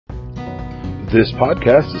This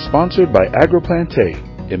podcast is sponsored by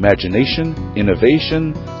AgroPlante. Imagination,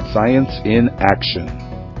 innovation, science in action.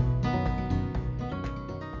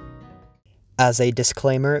 As a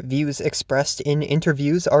disclaimer, views expressed in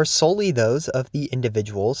interviews are solely those of the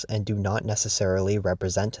individuals and do not necessarily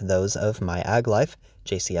represent those of MyAgLife,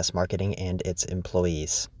 JCS Marketing, and its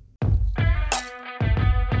employees.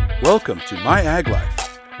 Welcome to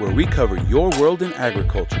MyAgLife, where we cover your world in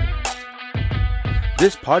agriculture.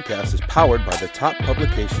 This podcast is powered by the top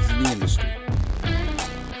publications in the industry: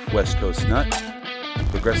 West Coast Nut,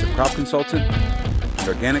 Progressive Crop Consultant, and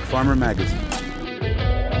Organic Farmer Magazine.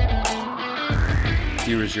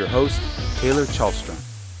 Here is your host, Taylor Chalstrom.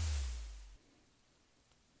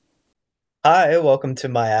 Hi, welcome to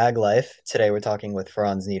MyAgLife. Today we're talking with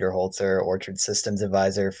Franz Niederholzer, Orchard Systems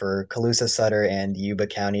Advisor for Colusa, Sutter and Yuba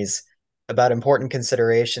counties, about important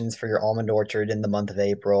considerations for your almond orchard in the month of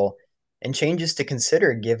April and changes to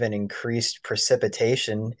consider given increased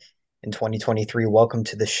precipitation in 2023. Welcome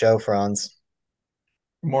to the show, Franz.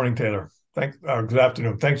 Good morning, Taylor. Good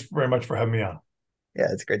afternoon. Thanks very much for having me on. Yeah,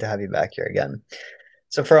 it's great to have you back here again.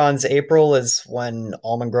 So, Franz, April is when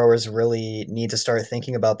almond growers really need to start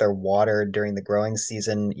thinking about their water during the growing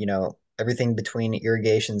season. You know, everything between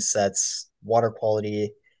irrigation sets, water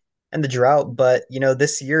quality, and the drought. But,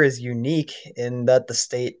 this year is unique in that the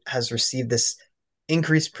state has received this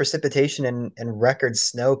increased precipitation and record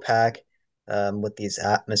snowpack with these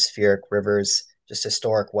atmospheric rivers, just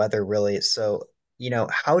historic weather, really. So,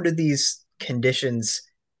 how do these conditions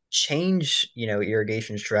change,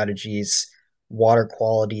 irrigation strategies, water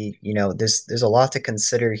quality? There's a lot to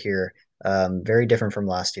consider here. Very different from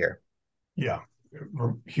last year. Yeah,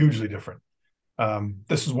 hugely different.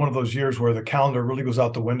 This is one of those years where the calendar really goes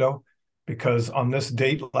out the window, because on this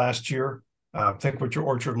date last year, think what your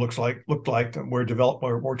orchard looked like,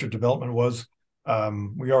 where orchard development was.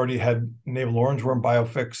 We already had navel orangeworm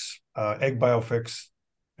biofix, egg biofix.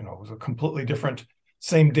 It was a completely different,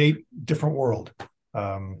 same date, different world.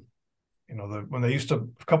 When they used to,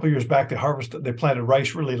 a couple of years back, they planted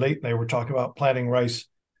rice really late, and they were talking about planting rice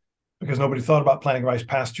because nobody thought about planting rice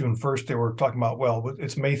past June 1st. They were talking about, well,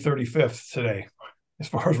 it's May 35th today, as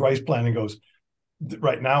far as rice planting goes.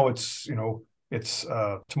 Right now, it's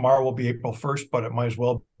tomorrow will be April 1st, but it might as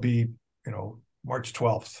well be, March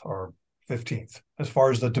 12th or 15th, as far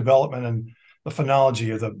as the development and the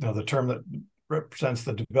phenology of the term that represents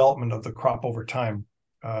the development of the crop over time.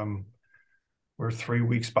 We're 3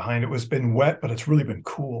 weeks behind. It's been wet, but it's really been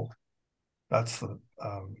cool. That's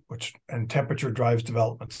and temperature drives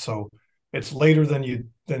development. So it's later than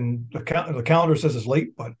the calendar says it's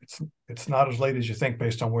late, but it's not as late as you think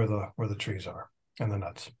based on where the trees are and the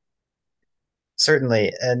nuts.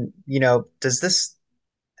 Certainly. And, does this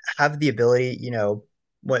have the ability,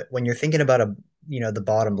 when you're thinking about the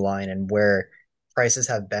bottom line and where prices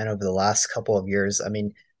have been over the last couple of years, I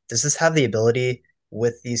mean, does this have the ability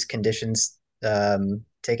with these conditions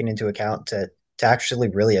taken into account to actually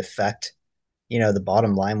really affect, the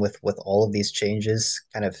bottom line with all of these changes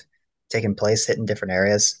kind of taking place, hitting different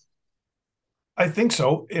areas? I think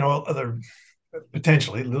so.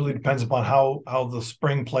 Potentially, it really depends upon how the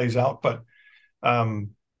spring plays out, but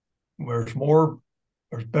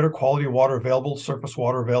there's better quality water available, surface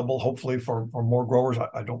water available, hopefully for more growers.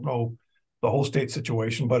 I don't know the whole state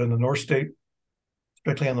situation, but in the North State,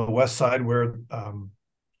 particularly on the west side, where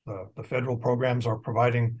the federal programs are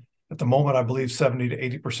providing at the moment, I believe 70 to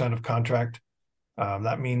 80% of contract.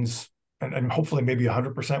 That means, and hopefully maybe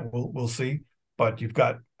 100%, we'll see, but you've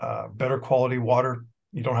got better quality water.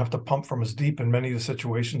 You don't have to pump from as deep in many of the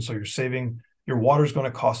situations. So your water's going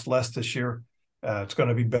to cost less this year. It's going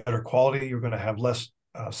to be better quality. You're going to have less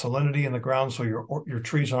salinity in the ground. So your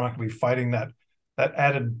trees are not going to be fighting that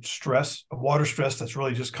added stress, water stress that's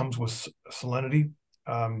really just comes with salinity.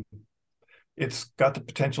 It's got the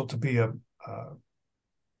potential to be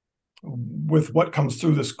with what comes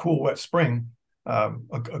through this cool, wet spring, a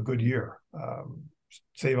good year.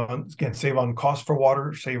 Save on cost for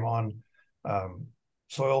water, save on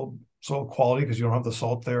soil quality, because you don't have the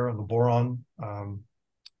salt there and the boron.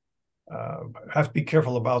 Have to be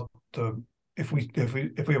careful about if we have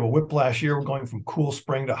a whiplash year, we're going from cool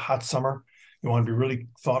spring to hot summer. You want to be really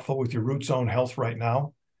thoughtful with your root zone health right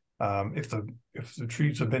now. If the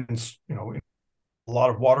trees have been a lot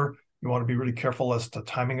of water, you want to be really careful as to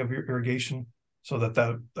timing of your irrigation so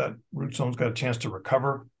that root zone's got a chance to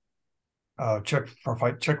recover. Check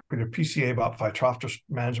with your PCA about Phytophthora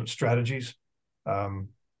management strategies. Jim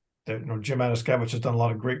Anaskavich has done a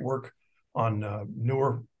lot of great work on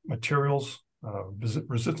newer materials,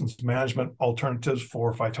 resistance management alternatives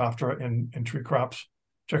for Phytophthora in tree crops.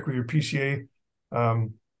 Check with your PCA.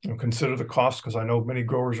 consider the cost, because I know many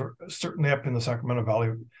growers are certainly up in the Sacramento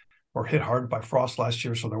Valley were hit hard by frost last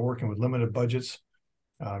year, so they're working with limited budgets.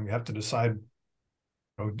 You have to decide,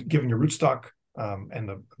 given your rootstock and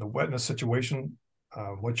the wetness situation,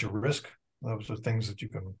 what's your risk. Those are things that you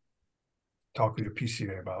can talk with your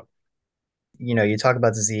PCA about. You talk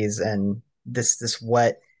about disease and this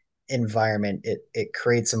wet environment, it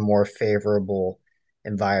creates a more favorable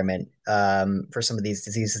environment for some of these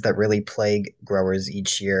diseases that really plague growers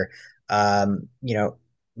each year.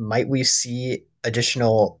 Might we see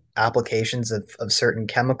additional applications of certain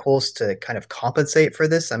chemicals to kind of compensate for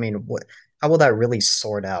this? I mean, how will that really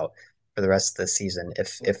sort out for the rest of the season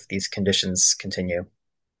if these conditions continue?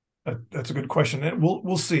 That's a good question. And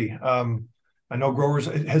we'll see. I know growers,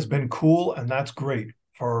 it has been cool, and that's great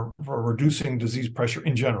for reducing disease pressure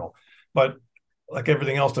in general. But like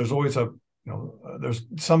everything else, there's always there's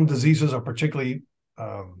some diseases are particularly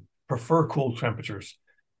prefer cool temperatures.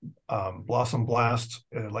 Blossom blast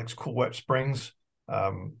likes cool, wet springs.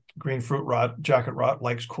 Green fruit rot, jacket rot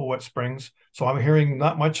likes cool, wet springs. So I'm hearing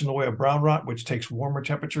not much in the way of brown rot, which takes warmer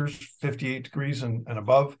temperatures, 58 degrees and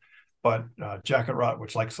above, but jacket rot,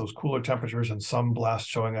 which likes those cooler temperatures, and some blast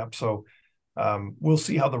showing up. So we'll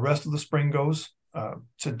see how the rest of the spring goes.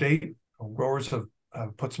 To date, growers have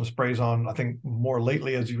put some sprays on, I think more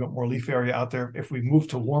lately as you've got more leaf area out there. If we move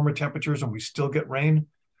to warmer temperatures and we still get rain,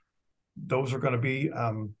 those are going to be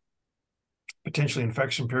potentially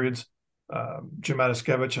infection periods. Jim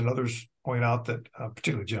Matiskevich and others point out that,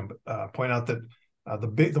 particularly Jim, point out that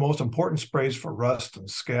the most important sprays for rust and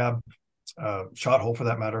scab, shot hole for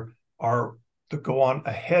that matter, are to go on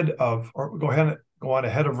ahead of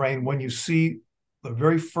rain when you see the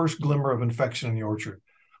very first glimmer of infection in the orchard.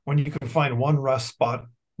 When you can find one rust spot,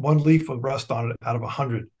 one leaf with rust on it out of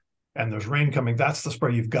 100, and there's rain coming, that's the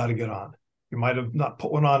spray you've got to get on. You might have not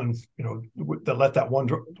put one on and let that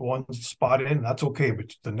one spot in. That's okay,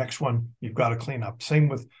 but the next one you've got to clean up. Same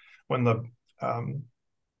with when the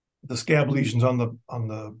scab lesions on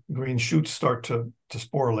the green shoots start to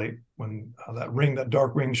sporulate. When that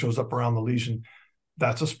dark ring shows up around the lesion,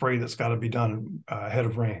 that's a spray that's got to be done ahead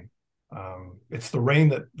of rain. It's the rain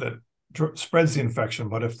that spreads the infection,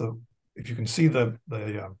 but if you can see the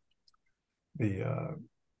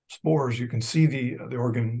spores, you can see the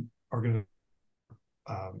organ.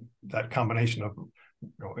 That combination of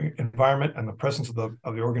environment and the presence of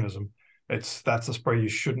the organism, that's a spray you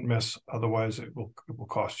shouldn't miss. Otherwise, it will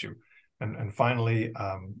cost you. And finally,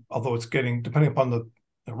 although it's getting, depending upon the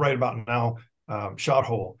right about now, shot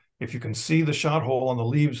hole. If you can see the shot hole on the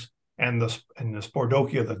leaves and the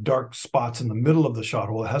Spordokia, the dark spots in the middle of the shot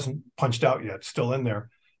hole, it hasn't punched out yet, still in there,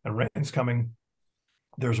 and rain's coming,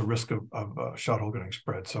 there's a risk of shot hole getting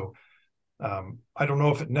spread. So I don't know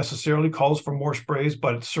if it necessarily calls for more sprays,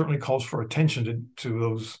 but it certainly calls for attention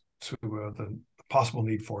to the possible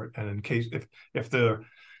need for it. And in case if the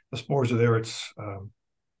spores are there,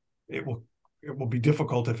 it will be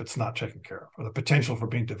difficult if it's not taken care of, or the potential for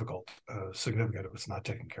being difficult significant if it's not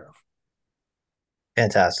taken care of.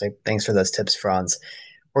 Fantastic. Thanks for those tips, Franz.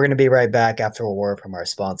 We're going to be right back after a word from our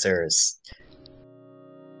sponsors.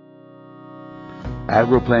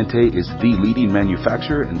 AgroPlante is the leading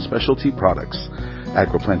manufacturer in specialty products.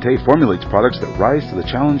 AgroPlante formulates products that rise to the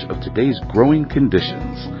challenge of today's growing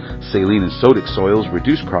conditions. Saline and sodic soils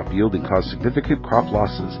reduce crop yield and cause significant crop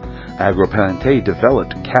losses. AgroPlante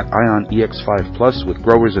developed Cation EX5 Plus with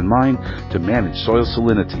growers in mind to manage soil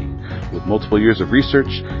salinity. With multiple years of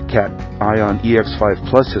research, Cation EX5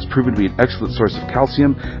 Plus has proven to be an excellent source of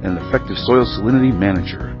calcium and an effective soil salinity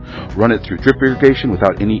manager. Run it through drip irrigation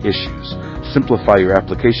without any issues. Simplify your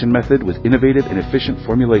application method with innovative and efficient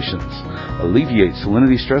formulations. Alleviate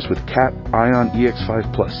salinity stress with Cation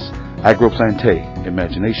EX5 Plus. AgroPlante,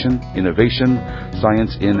 imagination, innovation,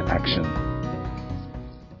 science in action.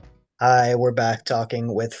 Hi, we're back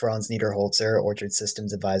talking with Franz Niederholzer, Orchard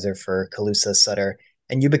Systems Advisor for Colusa, Sutter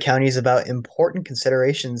and Yuba counties, about important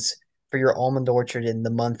considerations for your almond orchard in the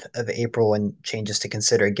month of April and changes to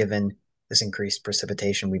consider given this increased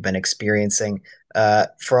precipitation we've been experiencing.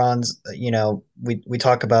 Franz, we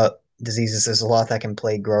talk about diseases. There's a lot that can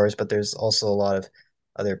plague growers, but there's also a lot of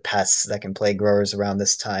other pests that can plague growers around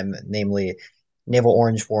this time, namely navel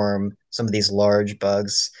orange worm, some of these large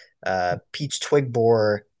bugs, peach twig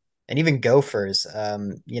borer, and even gophers.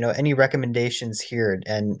 Any recommendations here?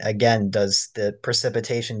 And again, does the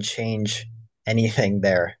precipitation change anything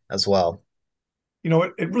there as well?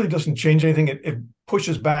 It really doesn't change anything. It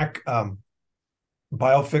pushes back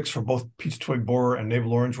biofix for both peach twig borer and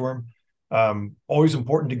navel orange worm. Always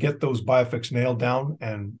important to get those biofix nailed down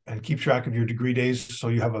and keep track of your degree days so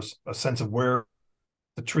you have a sense of where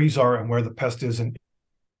the trees are and where the pest is in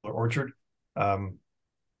orchard.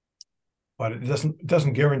 But it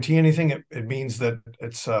doesn't guarantee anything. It means that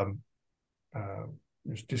it's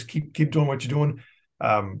just keep doing what you're doing,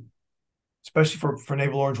 especially for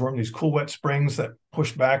navel orange worm. These cool, wet springs that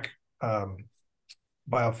push back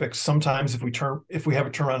biofix. Sometimes if we have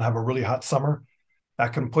a turnaround and have a really hot summer,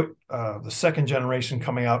 that can put the second generation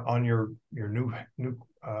coming out on your new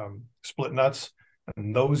split nuts,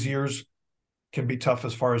 and those years can be tough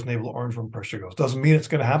as far as navel orange worm pressure goes. Doesn't mean it's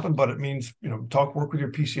going to happen, but it means, work with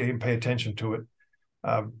your PCA and pay attention to it.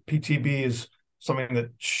 PTB is something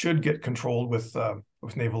that should get controlled with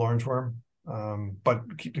navel orange worm, but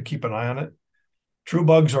keep an eye on it. True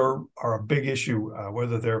bugs are a big issue,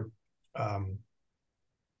 whether they're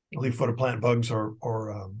leaf-footed plant bugs or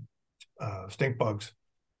stink bugs.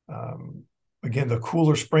 Again, the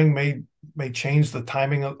cooler spring may change the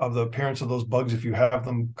timing of the appearance of those bugs if you have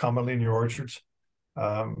them commonly in your orchards.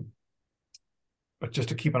 But just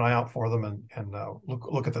to keep an eye out for them and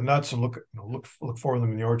look at the nuts and look for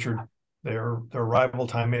them in the orchard. Their arrival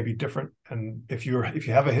time may be different, and if you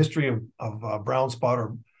have a history of brown spot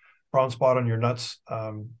on your nuts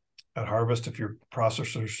at harvest, if your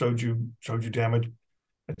processor showed you damage,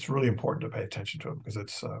 it's really important to pay attention to it because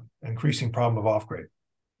it's an increasing problem of off grade,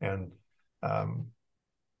 and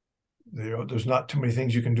there's not too many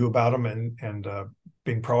things you can do about them, and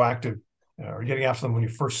being proactive or getting after them when you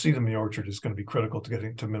first see them in the orchard is going to be critical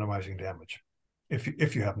to minimizing damage.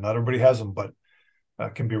 If you have, not everybody has them, but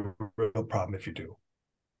can be a real problem if you do.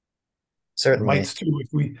 Certainly. Mites too.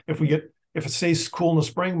 If it stays cool in the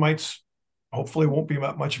spring, mites hopefully won't be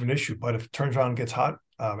much of an issue. But if it turns around and gets hot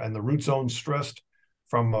and the root zone's stressed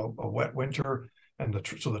from a wet winter, and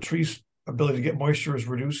so the tree's ability to get moisture is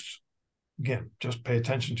reduced, again, just pay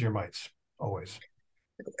attention to your mites always.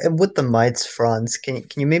 And with the mites, Franz, can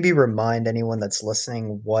you maybe remind anyone that's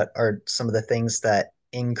listening what are some of the things that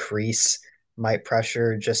increase mite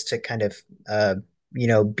pressure, just to kind of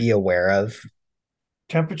be aware of?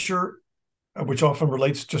 Temperature, which often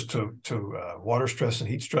relates just to water stress and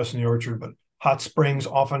heat stress in the orchard, but hot springs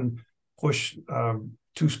often push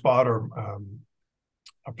two-spot or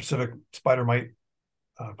Pacific spider mite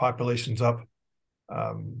populations up.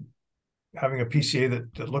 Having a PCA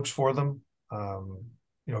that looks for them.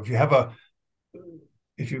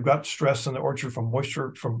 If you've got stress in the orchard from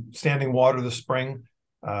moisture from standing water this spring,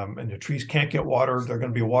 and your trees can't get water, they're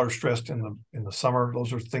going to be water stressed in the summer.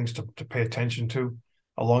 Those are things to pay attention to.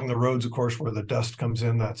 Along the roads, of course, where the dust comes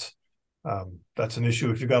in, that's an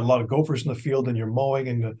issue. If you've got a lot of gophers in the field and you're mowing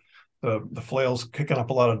and the flails kicking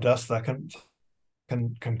up a lot of dust, that can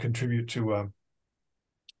contribute to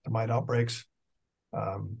mite outbreaks.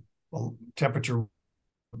 Temperature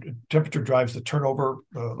drives the turnover,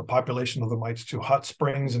 the population of the mites to hot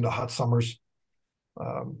springs into hot summers.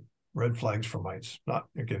 Red flags for mites. Not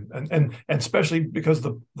again, and especially because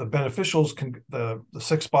the beneficials the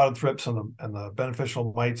six-spotted thrips and the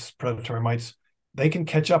beneficial mites, predatory mites, they can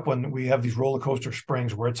catch up when we have these roller coaster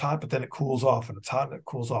springs where it's hot, but then it cools off, and it's hot and it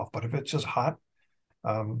cools off. But if it's just hot,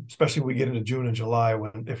 especially when we get into June and July,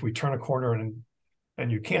 if we turn a corner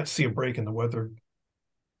and you can't see a break in the weather,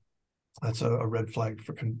 that's a red flag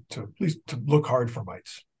to at least to look hard for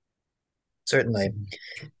mites. Certainly.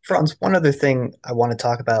 Franz, one other thing I want to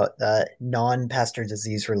talk about, non-pasture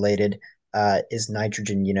disease related, is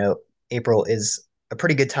nitrogen. April is a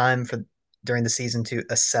pretty good time during the season to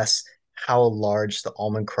assess how large the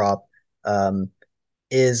almond crop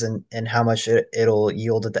is and how much it'll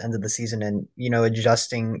yield at the end of the season, and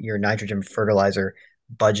adjusting your nitrogen fertilizer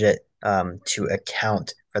budget to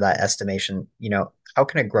account for that estimation. How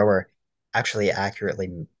can a grower actually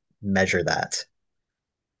accurately measure that?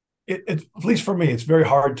 At least for me, it's very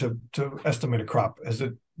hard to estimate a crop,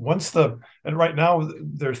 and right now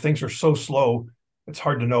things are so slow, it's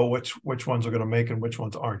hard to know which ones are going to make and which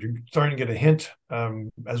ones aren't. You're starting to get a hint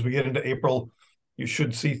as we get into April. You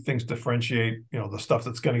should see things differentiate. The stuff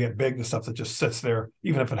that's going to get big, the stuff that just sits there,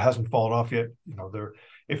 even if it hasn't fallen off yet.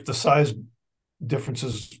 If the size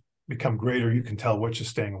differences become greater, you can tell which is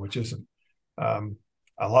staying and which isn't.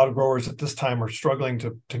 A lot of growers at this time are struggling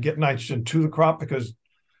to get nitrogen to the crop because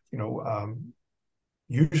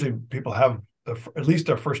usually people have at least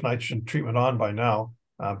their first nitrogen treatment on by now,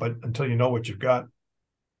 but until you know what you've got,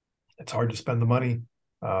 it's hard to spend the money,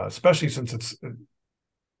 especially since it's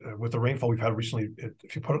with the rainfall we've had recently.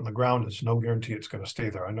 If you put it in the ground, it's no guarantee it's going to stay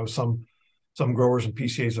there. I know some growers and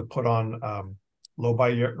PCAs have put on low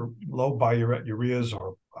biuret ureas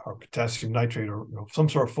or potassium nitrate or some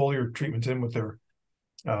sort of foliar treatments in with their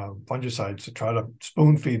fungicides to try to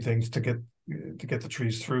spoon feed things to get the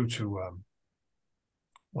trees through to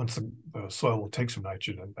once the soil will take some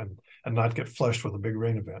nitrogen and not get flushed with a big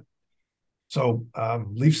rain event. So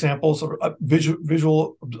leaf samples or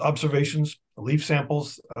visual observations, leaf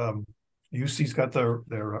samples. UC's got their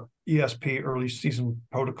ESP, early season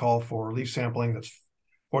protocol for leaf sampling. That's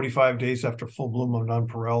 45 days after full bloom of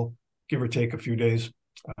nonpareil, give or take a few days.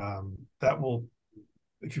 That will,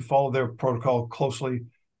 if you follow their protocol closely,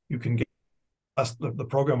 you can get the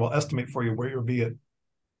program will estimate for you where you'll be at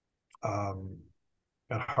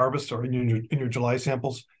harvest or in your July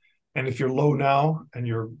samples. And if you're low now and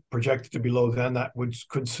you're projected to be low then, that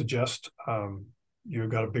could suggest you've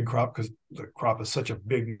got a big crop, because the crop is such a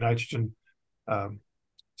big nitrogen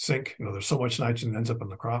sink. There's so much nitrogen that ends up in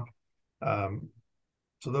the crop.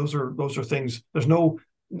 So those are things.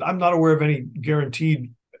 I'm not aware of any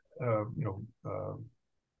guaranteed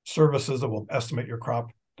services that will estimate your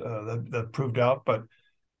crop that proved out, but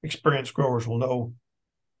experienced growers will know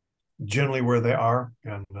generally where they are.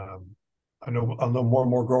 And I'll know more and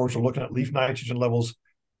more growers are looking at leaf nitrogen levels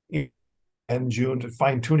in June to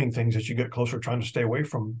fine tuning things as you get closer, trying to stay away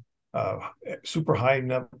from super high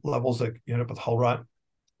levels that you end up with hull rot,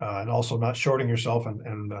 and also not shorting yourself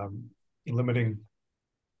and limiting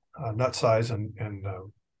nut size and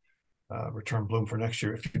return bloom for next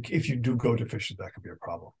year. If you do go deficient, that could be a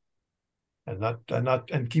problem.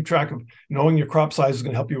 And keep track of knowing your crop size is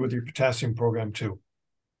going to help you with your potassium program too.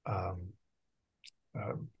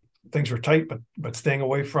 Things are tight, but staying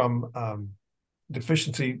away from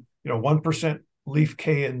deficiency. 1% leaf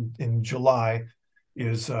K in July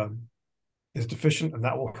is deficient, and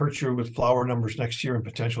that will hurt you with flower numbers next year and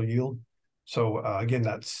potential yield. So again,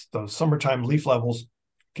 that's those summertime leaf levels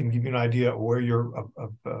can give you an idea of where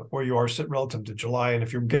you are sit relative to July. And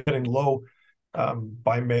if you're getting low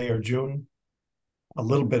by May or June, a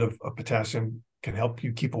little bit of potassium can help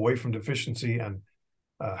you keep away from deficiency and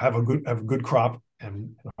have a good crop.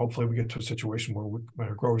 And hopefully we get to a situation where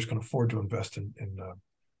our growers can afford to invest in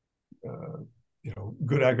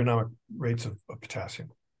good agronomic rates of potassium.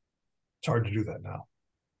 It's hard to do that now.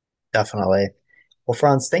 Definitely. Well,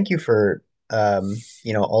 Franz, thank you for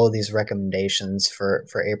all of these recommendations for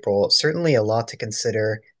April. Certainly a lot to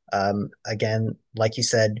consider. Again, like you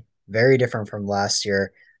said, very different from last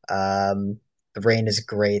year. The rain is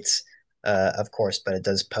great, of course, but it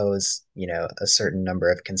does pose, a certain number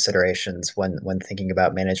of considerations when thinking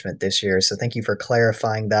about management this year. So thank you for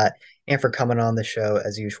clarifying that and for coming on the show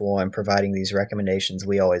as usual and providing these recommendations.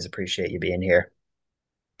 We always appreciate you being here.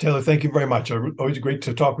 Taylor, thank you very much. Always great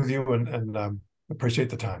to talk with you and appreciate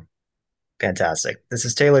the time. Fantastic. This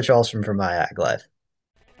is Taylor Chalstrom from MyAgLife.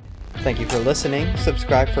 Thank you for listening.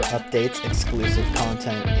 Subscribe for updates, exclusive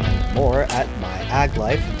content, and more at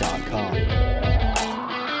myaglife.com.